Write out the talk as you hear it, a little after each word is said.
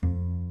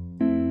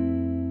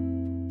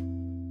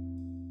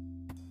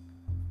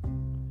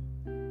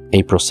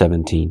April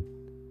 17.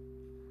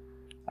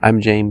 I'm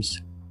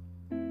James,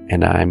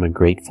 and I'm a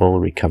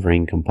grateful,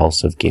 recovering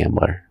compulsive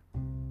gambler.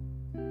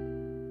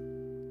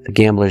 The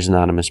Gamblers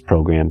Anonymous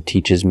program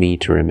teaches me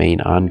to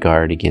remain on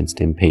guard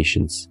against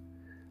impatience,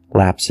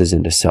 lapses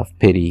into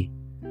self-pity,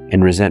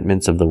 and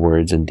resentments of the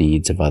words and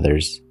deeds of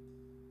others.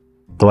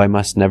 Though I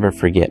must never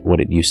forget what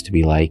it used to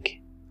be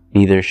like,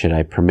 neither should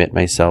I permit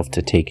myself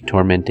to take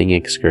tormenting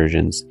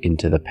excursions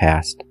into the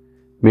past,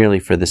 merely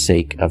for the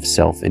sake of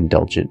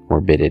self-indulgent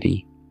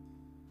morbidity.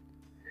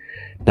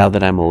 Now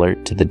that I'm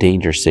alert to the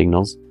danger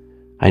signals,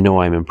 I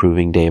know I'm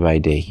improving day by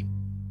day.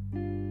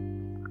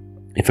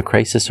 If a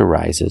crisis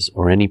arises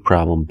or any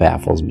problem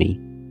baffles me,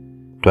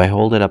 do I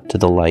hold it up to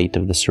the light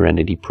of the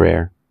Serenity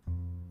Prayer?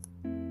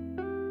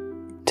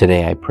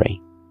 Today I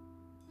pray.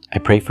 I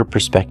pray for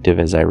perspective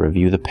as I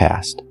review the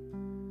past.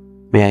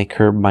 May I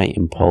curb my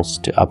impulse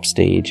to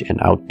upstage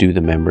and outdo the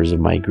members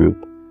of my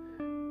group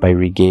by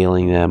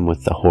regaling them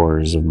with the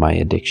horrors of my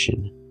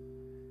addiction.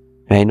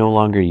 May I no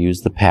longer use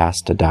the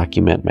past to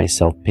document my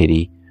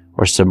self-pity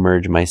or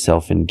submerge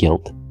myself in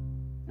guilt.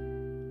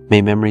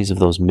 May memories of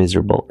those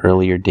miserable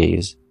earlier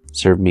days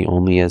serve me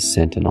only as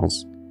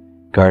sentinels,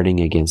 guarding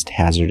against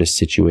hazardous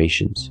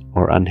situations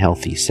or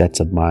unhealthy sets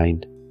of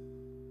mind.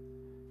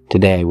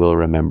 Today I will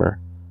remember,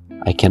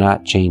 I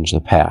cannot change the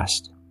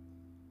past,